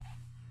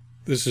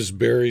This is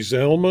Barry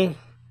Zalma,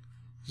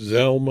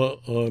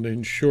 Zalma on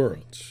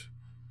Insurance.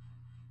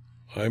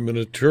 I'm an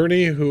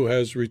attorney who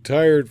has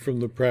retired from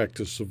the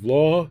practice of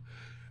law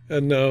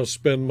and now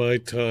spend my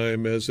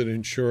time as an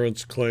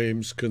insurance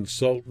claims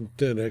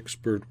consultant and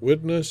expert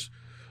witness,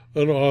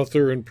 an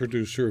author and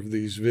producer of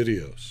these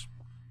videos.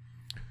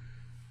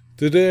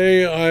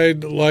 Today,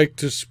 I'd like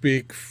to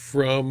speak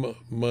from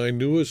my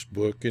newest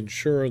book,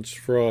 Insurance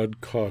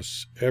Fraud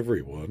Costs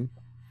Everyone,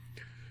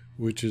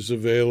 which is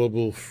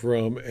available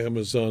from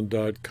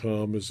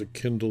Amazon.com as a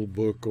Kindle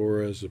book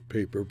or as a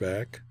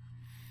paperback,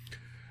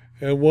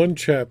 and one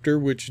chapter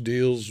which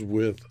deals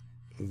with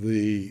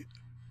the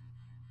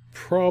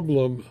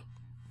problem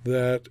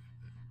that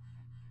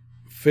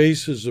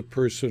faces a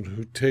person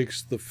who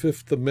takes the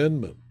Fifth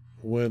Amendment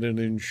when an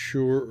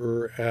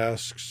insurer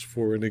asks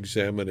for an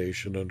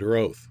examination under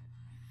oath.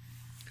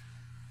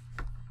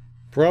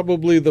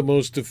 Probably the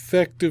most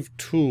effective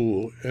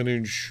tool an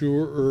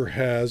insurer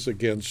has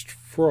against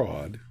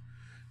fraud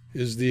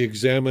is the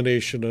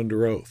examination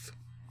under oath.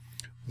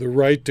 The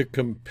right to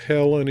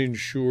compel an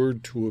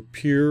insured to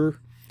appear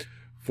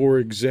for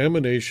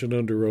examination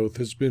under oath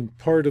has been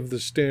part of the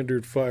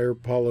standard fire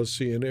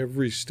policy in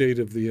every state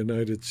of the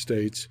United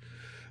States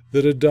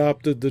that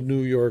adopted the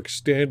New York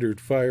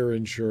Standard Fire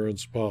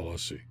Insurance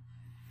Policy.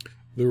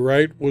 The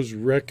right was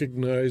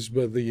recognized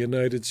by the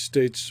United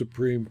States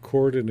Supreme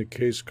Court in a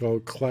case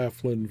called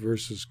Claflin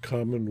versus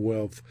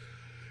Commonwealth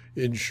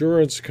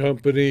Insurance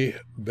Company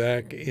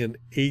back in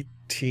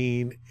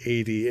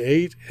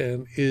 1888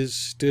 and is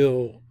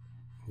still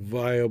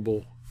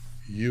viable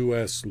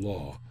U.S.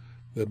 law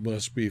that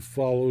must be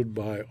followed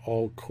by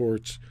all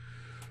courts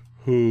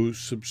who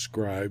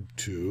subscribe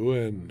to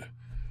and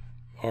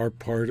are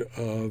part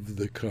of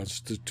the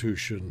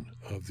Constitution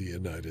of the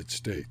United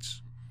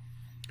States.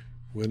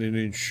 When an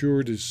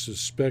insured is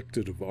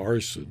suspected of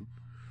arson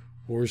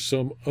or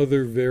some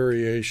other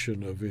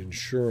variation of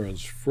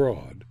insurance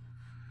fraud,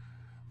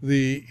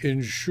 the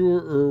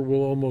insurer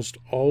will almost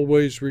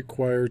always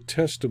require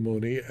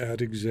testimony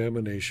at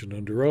examination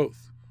under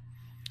oath.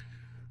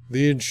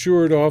 The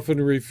insured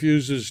often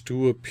refuses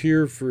to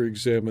appear for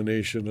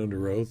examination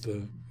under oath,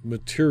 a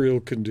material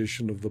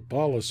condition of the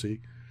policy,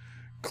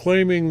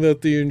 claiming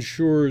that the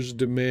insurer's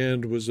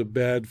demand was a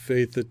bad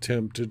faith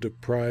attempt to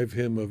deprive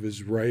him of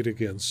his right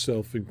against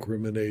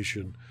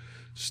self-incrimination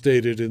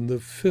stated in the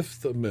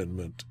Fifth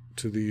Amendment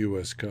to the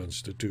U.S.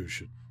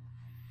 Constitution.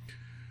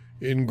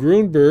 In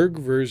Grunberg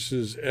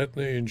versus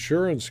Aetna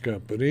Insurance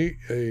Company,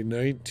 a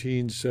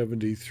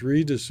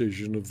 1973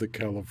 decision of the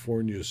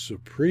California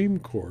Supreme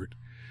Court,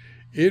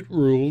 it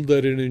ruled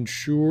that an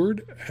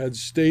insured had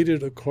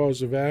stated a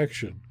cause of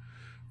action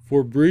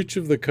for breach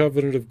of the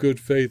covenant of good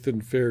faith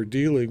and fair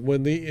dealing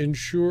when the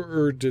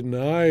insurer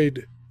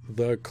denied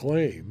the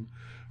claim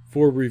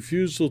for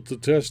refusal to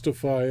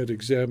testify at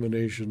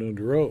examination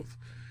under oath.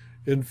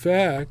 In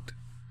fact,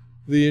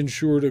 the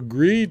insured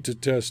agreed to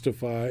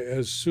testify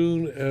as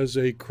soon as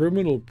a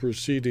criminal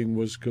proceeding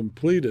was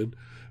completed,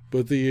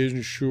 but the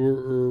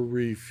insurer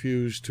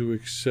refused to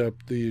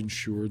accept the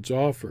insured's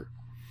offer.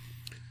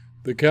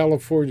 The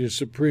California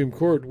Supreme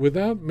Court,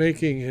 without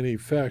making any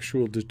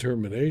factual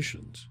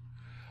determinations,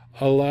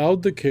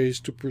 allowed the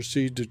case to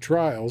proceed to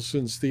trial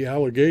since the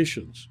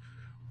allegations,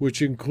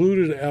 which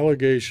included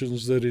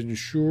allegations that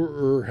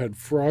insurer had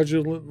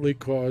fraudulently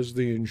caused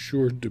the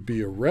insured to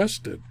be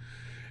arrested,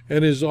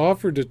 and his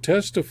offer to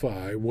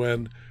testify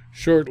when,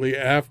 shortly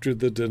after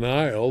the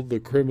denial, the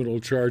criminal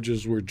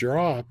charges were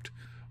dropped,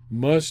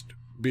 must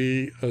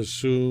be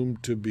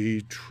assumed to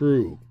be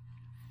true.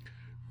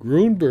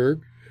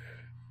 Grunberg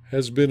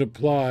has been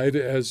applied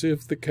as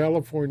if the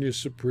California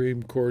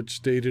Supreme Court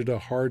stated a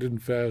hard and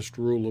fast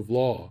rule of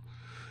law,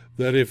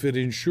 that if an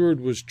insured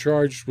was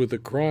charged with a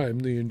crime,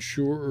 the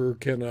insurer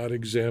cannot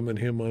examine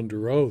him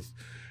under oath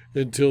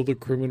until the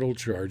criminal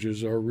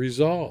charges are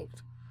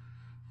resolved.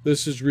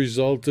 This has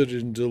resulted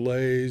in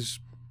delays.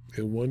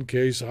 In one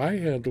case I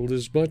handled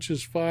as much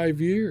as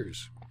 5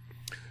 years.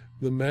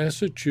 The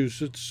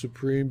Massachusetts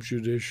Supreme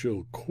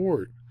Judicial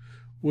Court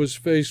was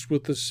faced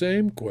with the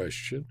same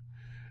question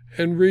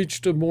and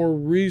reached a more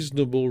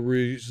reasonable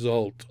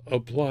result,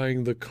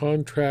 applying the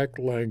contract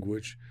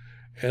language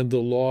and the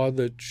law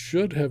that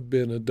should have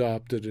been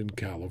adopted in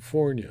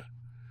California.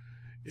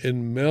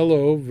 In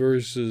Mello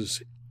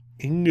versus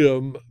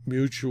Ingham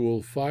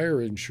Mutual Fire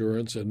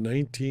Insurance, a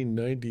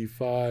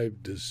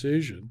 1995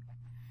 decision,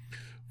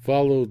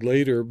 followed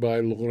later by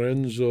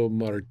Lorenzo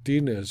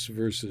Martinez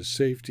versus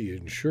Safety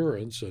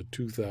Insurance, a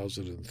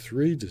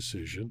 2003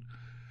 decision,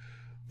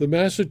 the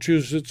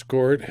Massachusetts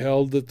court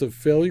held that the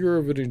failure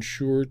of an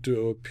insured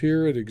to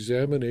appear at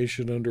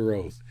examination under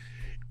oath,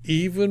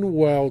 even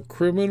while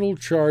criminal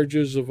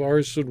charges of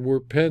arson were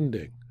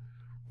pending,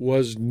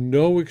 was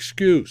no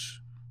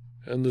excuse,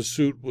 and the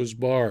suit was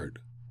barred.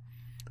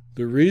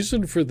 The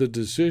reason for the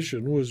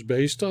decision was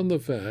based on the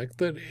fact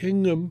that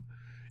Hingham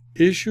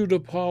issued a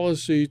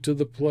policy to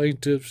the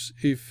plaintiffs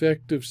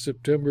effective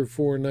September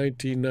 4,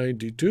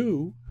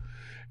 1992,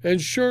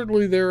 and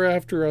shortly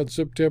thereafter, on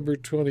September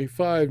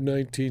 25,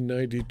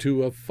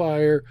 1992, a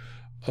fire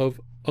of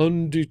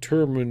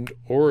undetermined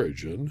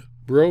origin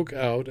broke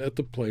out at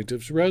the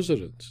plaintiff's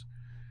residence.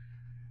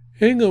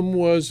 Hingham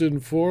was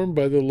informed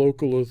by the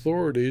local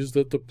authorities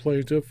that the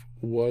plaintiff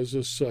was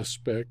a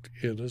suspect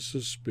in a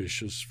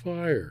suspicious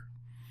fire.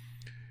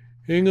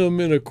 Hingham,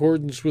 in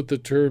accordance with the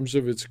terms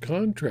of its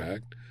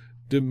contract,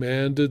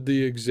 demanded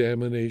the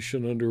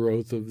examination under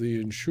oath of the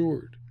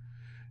insured.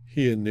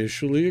 He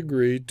initially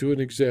agreed to an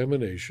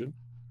examination,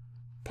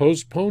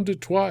 postponed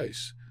it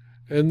twice,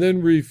 and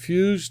then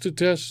refused to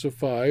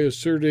testify,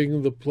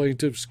 asserting the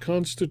plaintiff's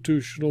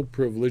constitutional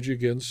privilege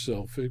against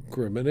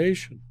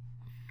self-incrimination.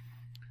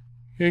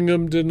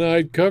 Hingham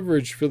denied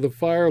coverage for the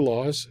fire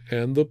loss,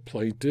 and the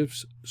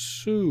plaintiffs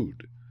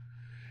sued.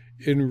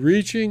 In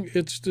reaching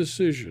its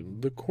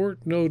decision, the court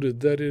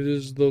noted that it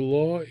is the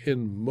law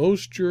in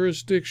most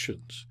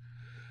jurisdictions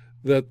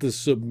that the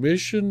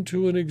submission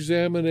to an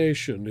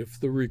examination, if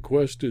the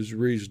request is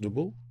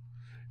reasonable,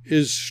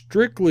 is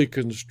strictly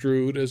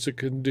construed as a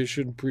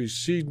condition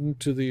precedent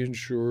to the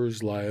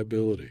insurer's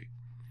liability.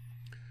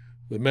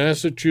 The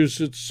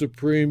Massachusetts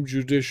Supreme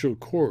Judicial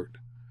Court,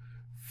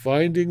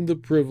 finding the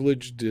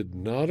privilege did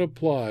not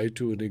apply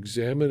to an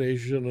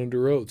examination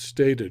under oath,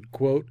 stated,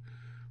 quote,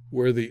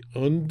 "Where the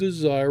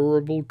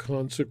undesirable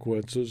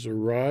consequences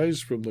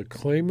arise from the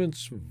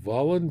claimant's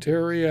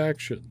voluntary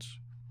actions,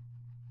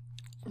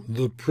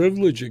 the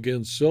privilege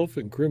against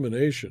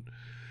self-incrimination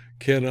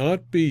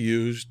cannot be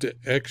used to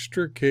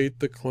extricate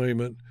the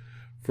claimant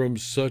from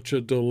such a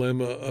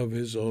dilemma of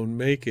his own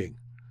making.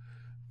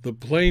 The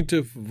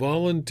plaintiff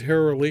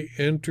voluntarily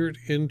entered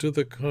into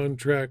the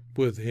contract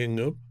with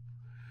Hingham,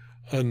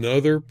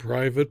 another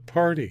private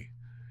party.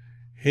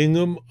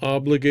 Hingham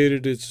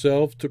obligated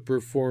itself to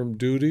perform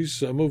duties,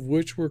 some of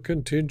which were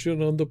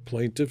contingent on the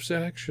plaintiff's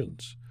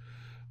actions.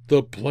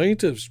 The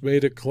plaintiffs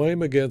made a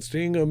claim against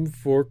Hingham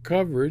for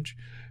coverage,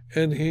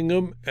 and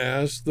Hingham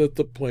asked that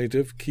the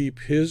plaintiff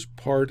keep his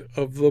part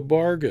of the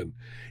bargain,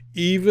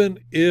 even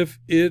if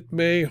it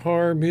may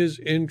harm his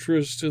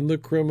interest in the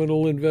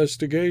criminal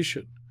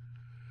investigation.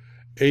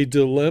 A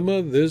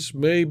dilemma this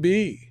may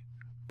be,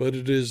 but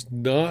it is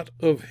not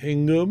of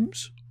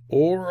Hingham's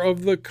or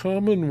of the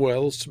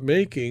Commonwealth's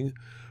making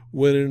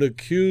when an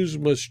accused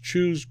must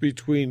choose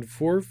between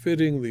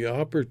forfeiting the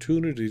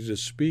opportunity to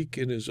speak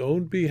in his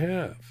own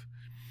behalf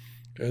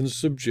and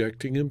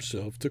subjecting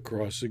himself to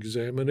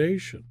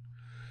cross-examination.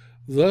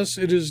 Thus,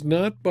 it is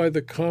not by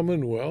the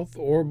Commonwealth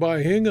or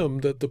by Hingham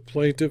that the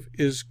plaintiff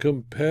is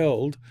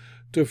compelled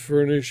to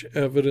furnish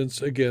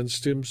evidence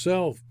against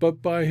himself,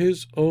 but by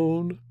his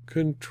own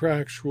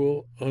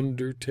contractual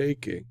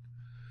undertaking.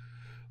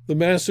 The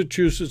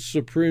Massachusetts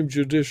Supreme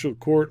Judicial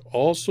Court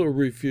also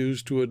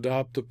refused to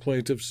adopt the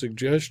plaintiff's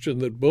suggestion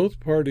that both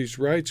parties'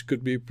 rights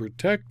could be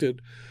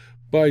protected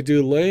by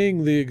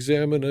delaying the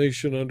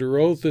examination under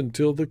oath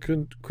until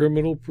the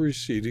criminal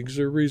proceedings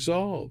are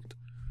resolved.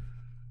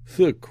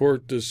 The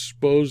court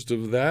disposed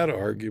of that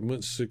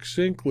argument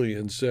succinctly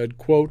and said,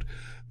 quote,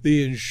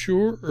 "The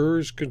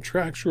insurer's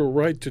contractual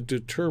right to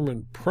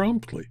determine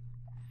promptly,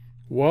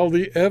 while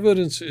the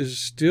evidence is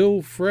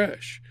still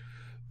fresh,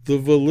 the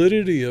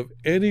validity of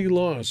any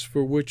loss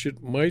for which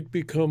it might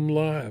become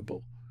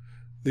liable.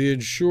 The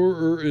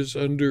insurer is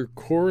under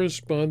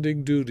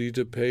corresponding duty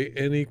to pay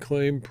any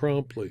claim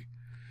promptly.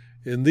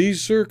 In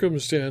these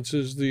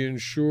circumstances, the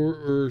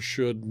insurer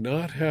should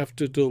not have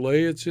to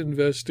delay its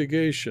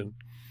investigation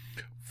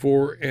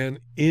for an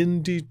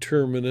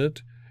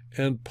indeterminate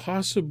and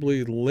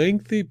possibly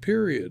lengthy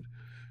period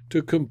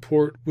to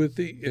comport with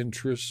the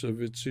interests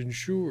of its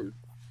insured."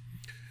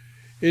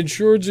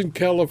 Insureds in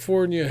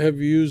California have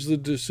used the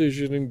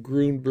decision in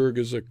Grunberg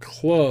as a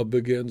club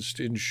against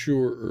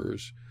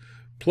insurers,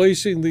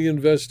 placing the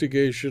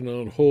investigation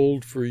on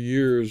hold for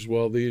years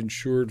while the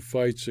insured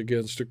fights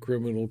against a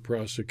criminal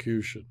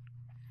prosecution.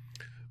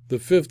 The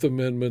Fifth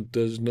Amendment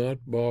does not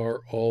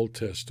bar all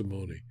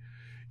testimony.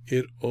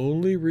 It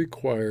only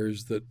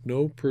requires that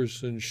no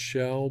person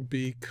shall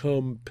be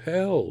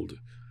compelled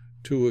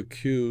to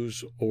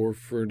accuse or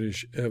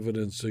furnish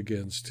evidence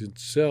against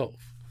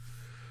itself.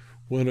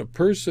 When a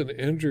person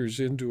enters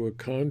into a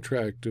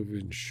contract of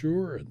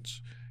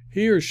insurance,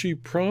 he or she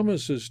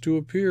promises to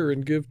appear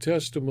and give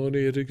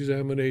testimony at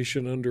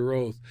examination under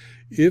oath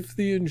if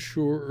the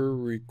insurer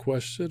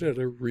requests it at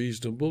a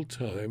reasonable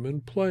time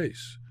and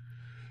place.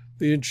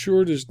 The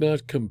insured is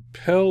not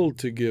compelled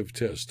to give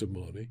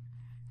testimony.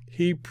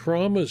 He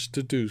promised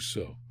to do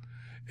so,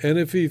 and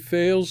if he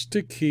fails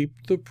to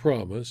keep the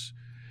promise,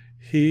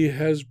 he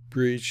has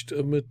breached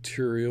a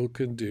material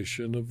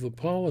condition of the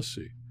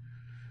policy.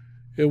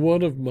 In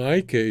one of my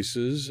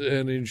cases,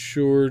 an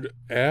insured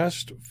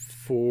asked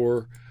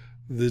for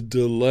the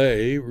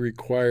delay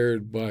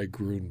required by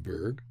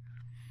Grunberg,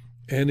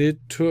 and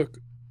it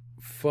took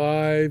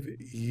 5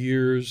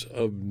 years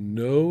of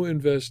no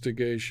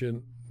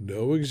investigation,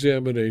 no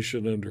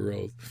examination under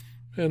oath,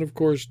 and of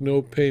course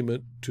no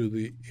payment to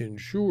the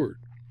insured.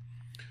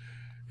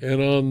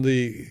 And on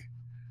the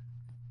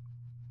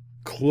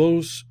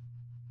close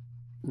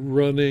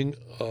running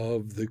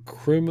of the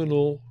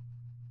criminal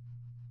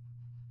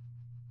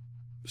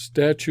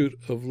statute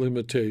of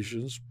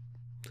limitations,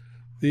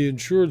 the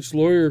insured's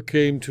lawyer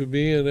came to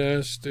me and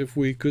asked if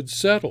we could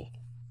settle.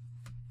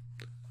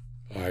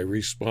 I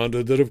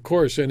responded that, of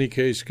course, any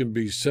case can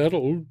be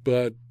settled,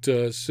 but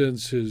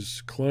since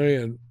his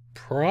client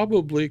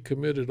probably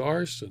committed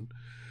arson,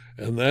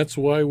 and that's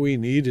why we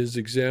need his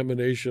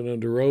examination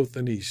under oath,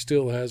 and he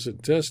still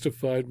hasn't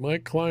testified, my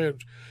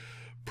client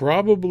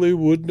probably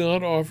would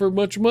not offer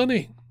much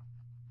money.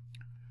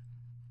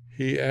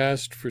 He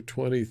asked for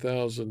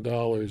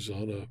 $20,000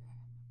 on a $1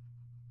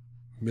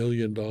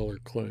 million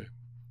claim.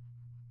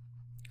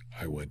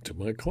 I went to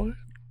my client.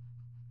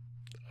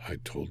 I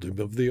told him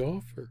of the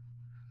offer.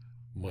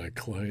 My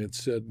client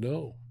said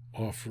no,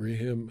 offering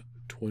him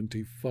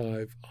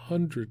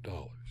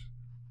 $2,500.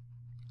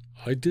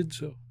 I did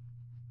so.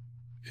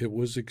 It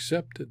was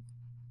accepted.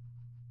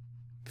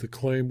 The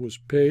claim was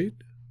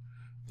paid.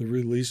 The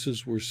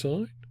releases were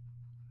signed.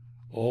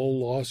 All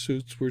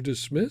lawsuits were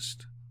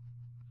dismissed.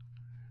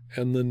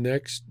 And the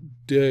next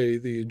day,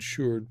 the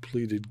insured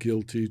pleaded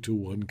guilty to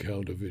 1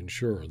 count of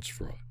insurance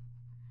fraud.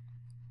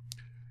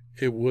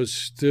 It was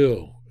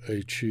still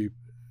a cheap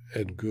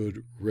and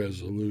good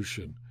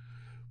resolution,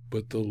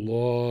 but the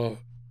law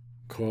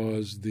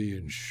caused the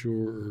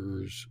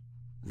insurer's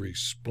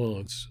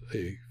response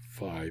a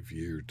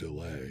 5-year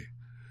delay,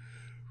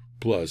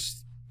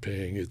 plus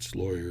paying its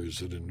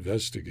lawyers and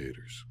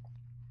investigators.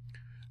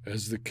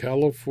 As the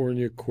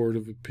California Court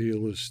of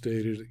Appeal has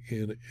stated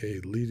in a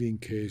leading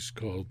case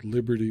called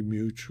Liberty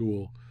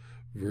Mutual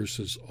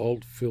versus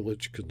Alt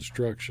Village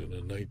Construction,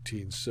 a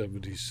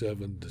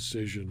 1977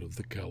 decision of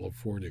the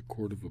California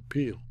Court of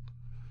Appeal,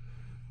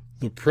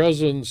 the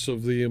presence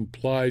of the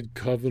implied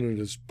covenant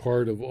as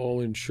part of all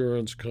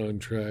insurance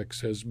contracts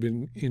has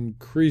been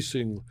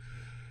increasingly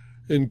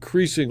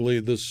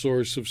the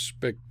source of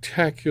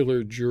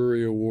spectacular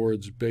jury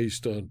awards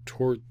based on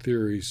tort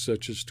theories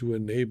such as to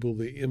enable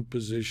the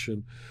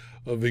imposition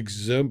of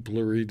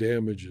exemplary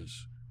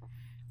damages.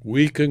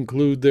 We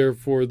conclude,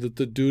 therefore, that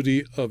the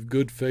duty of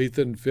good faith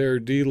and fair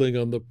dealing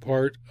on the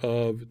part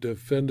of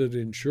defendant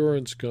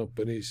insurance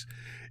companies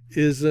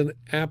is an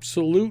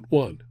absolute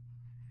one.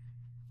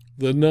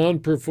 The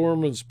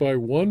non-performance by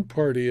one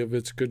party of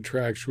its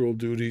contractual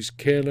duties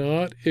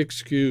cannot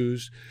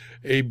excuse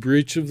a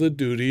breach of the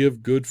duty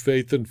of good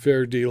faith and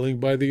fair dealing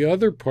by the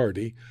other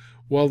party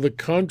while the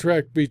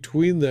contract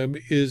between them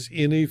is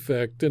in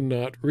effect and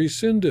not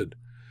rescinded.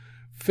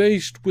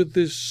 Faced with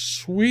this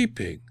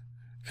sweeping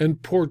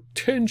and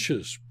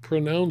portentous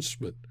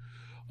pronouncement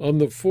on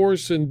the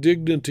force and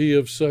dignity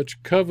of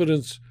such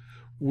covenants,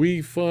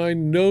 we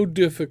find no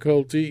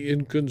difficulty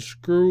in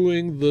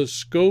construing the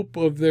scope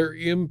of their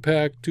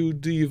impact to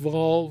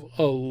devolve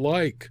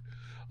alike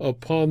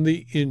upon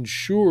the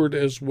insured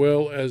as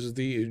well as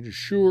the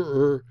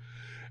insurer,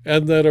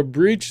 and that a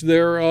breach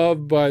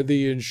thereof by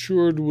the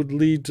insured would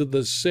lead to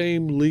the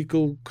same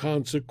legal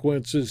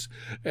consequences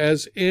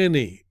as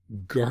any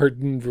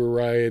garden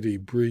variety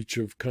breach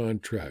of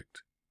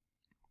contract.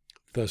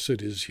 Thus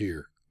it is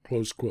here."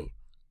 Close quote.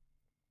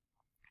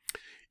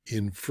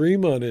 In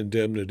Fremont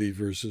Indemnity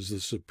versus the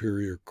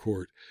Superior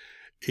Court,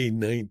 a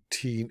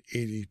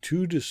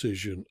 1982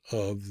 decision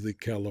of the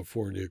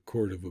California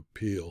Court of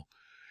Appeal,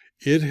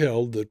 it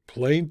held that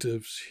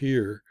plaintiffs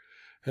here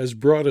has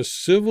brought a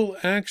civil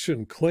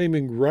action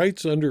claiming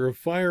rights under a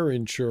fire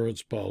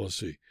insurance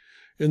policy.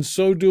 In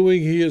so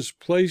doing, he has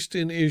placed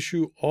in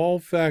issue all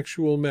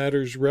factual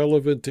matters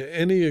relevant to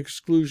any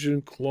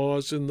exclusion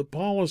clause in the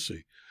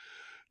policy.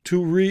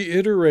 To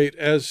reiterate,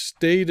 as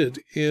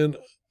stated in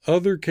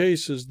other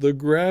cases, the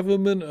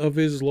gravamen of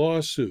his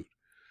lawsuit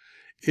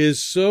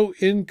is so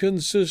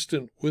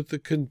inconsistent with the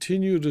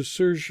continued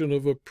assertion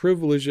of a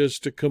privilege as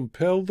to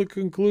compel the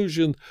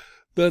conclusion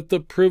that the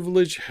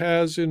privilege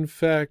has in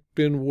fact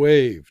been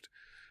waived.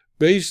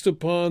 Based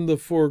upon the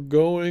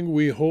foregoing,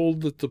 we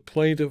hold that the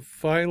plaintiff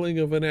filing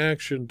of an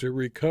action to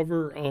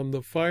recover on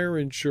the fire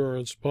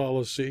insurance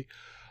policy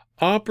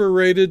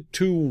operated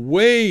to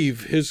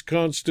waive his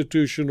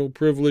constitutional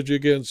privilege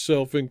against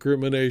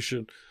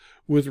self-incrimination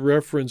with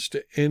reference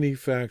to any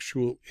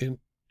factual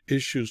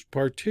issues,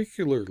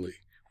 particularly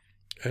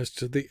as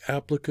to the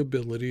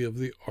applicability of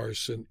the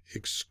arson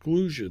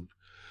exclusion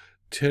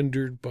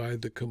tendered by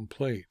the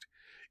complaint.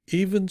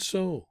 Even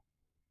so,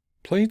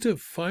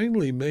 plaintiff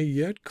finally may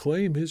yet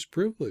claim his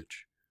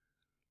privilege,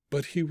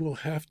 but he will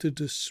have to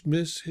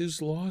dismiss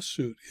his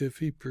lawsuit if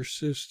he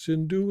persists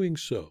in doing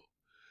so.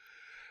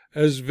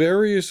 As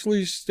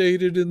variously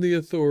stated in the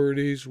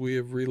authorities we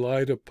have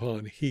relied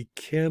upon, he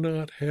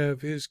cannot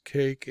have his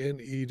cake and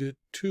eat it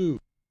too.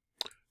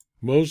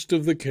 Most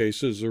of the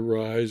cases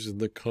arise in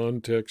the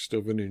context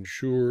of an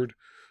insured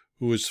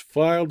who has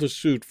filed a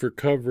suit for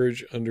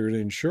coverage under an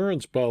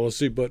insurance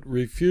policy but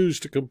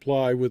refused to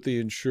comply with the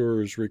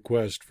insurer's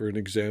request for an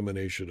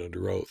examination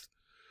under oath.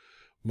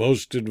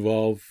 Most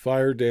involve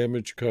fire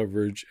damage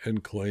coverage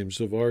and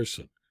claims of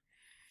arson.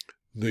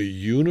 The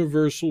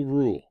universal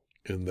rule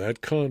in that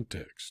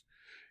context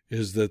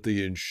is that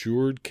the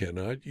insured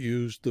cannot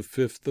use the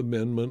Fifth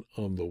Amendment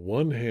on the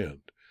one hand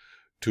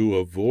to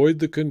avoid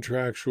the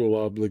contractual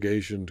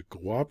obligation to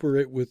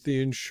cooperate with the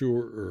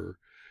insurer,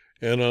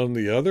 and on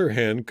the other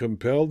hand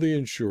compel the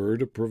insurer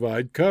to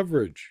provide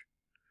coverage.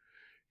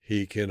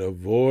 He can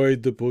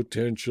avoid the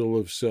potential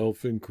of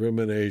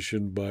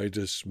self-incrimination by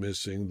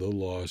dismissing the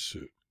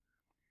lawsuit.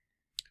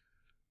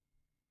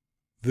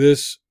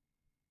 This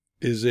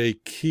is a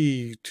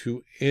key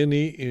to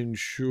any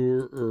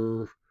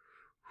insurer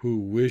who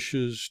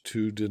wishes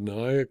to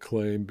deny a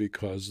claim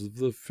because of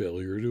the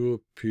failure to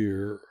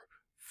appear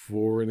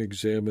for an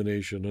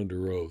examination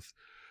under oath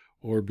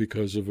or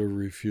because of a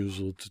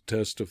refusal to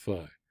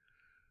testify.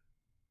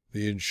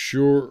 The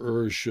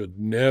insurer should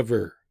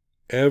never,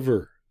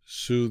 ever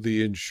sue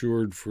the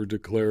insured for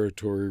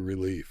declaratory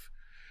relief.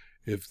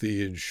 If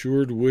the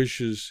insured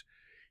wishes,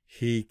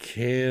 he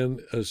can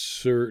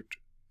assert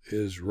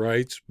his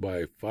rights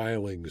by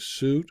filing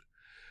suit,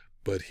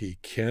 but he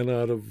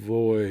cannot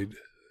avoid,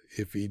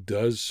 if he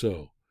does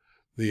so,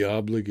 the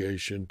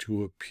obligation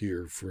to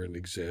appear for an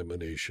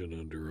examination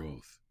under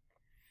oath.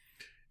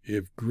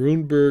 If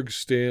Grunberg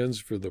stands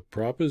for the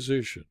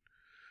proposition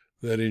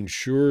that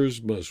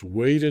insurers must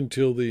wait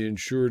until the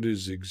insured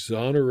is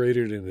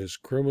exonerated in his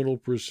criminal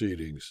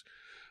proceedings,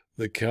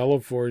 the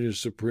California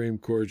Supreme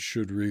Court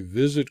should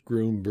revisit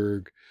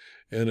Grunberg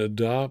and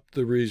adopt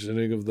the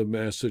reasoning of the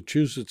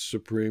Massachusetts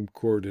Supreme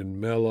Court in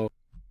Mello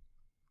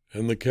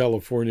and the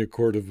California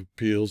Court of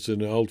Appeals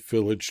in Alt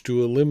Village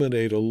to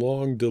eliminate a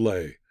long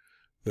delay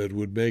that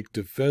would make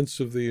defense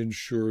of the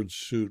insured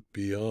suit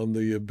beyond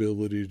the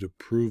ability to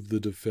prove the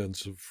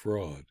defense of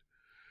fraud.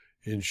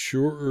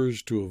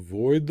 Insurers, to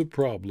avoid the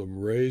problem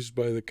raised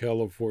by the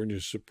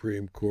California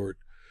Supreme Court,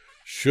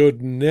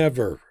 should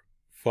never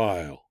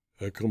file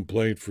a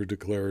complaint for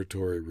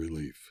declaratory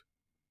relief.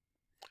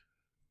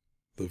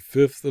 The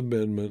Fifth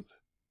Amendment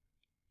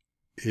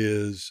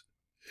is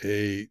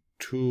a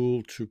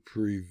tool to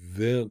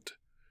prevent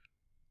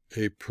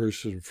a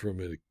person from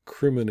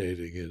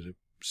incriminating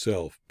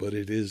himself, but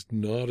it is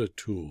not a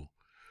tool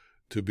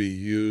to be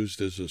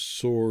used as a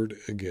sword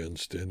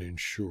against an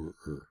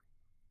insurer.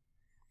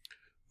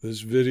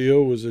 This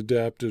video was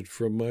adapted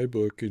from my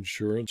book,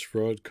 Insurance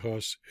Fraud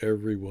Costs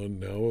Everyone,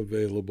 now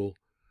available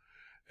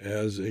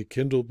as a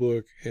Kindle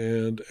book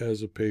and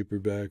as a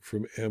paperback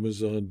from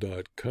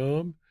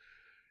Amazon.com.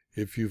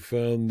 If you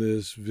found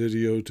this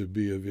video to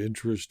be of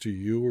interest to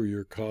you or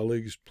your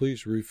colleagues,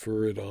 please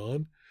refer it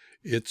on.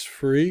 It's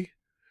free.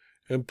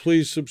 And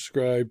please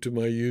subscribe to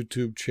my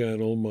YouTube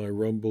channel, my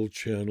Rumble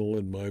channel,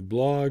 and my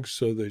blog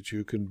so that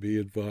you can be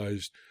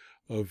advised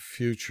of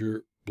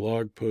future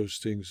blog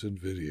postings and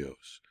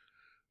videos.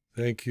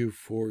 Thank you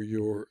for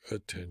your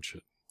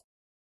attention.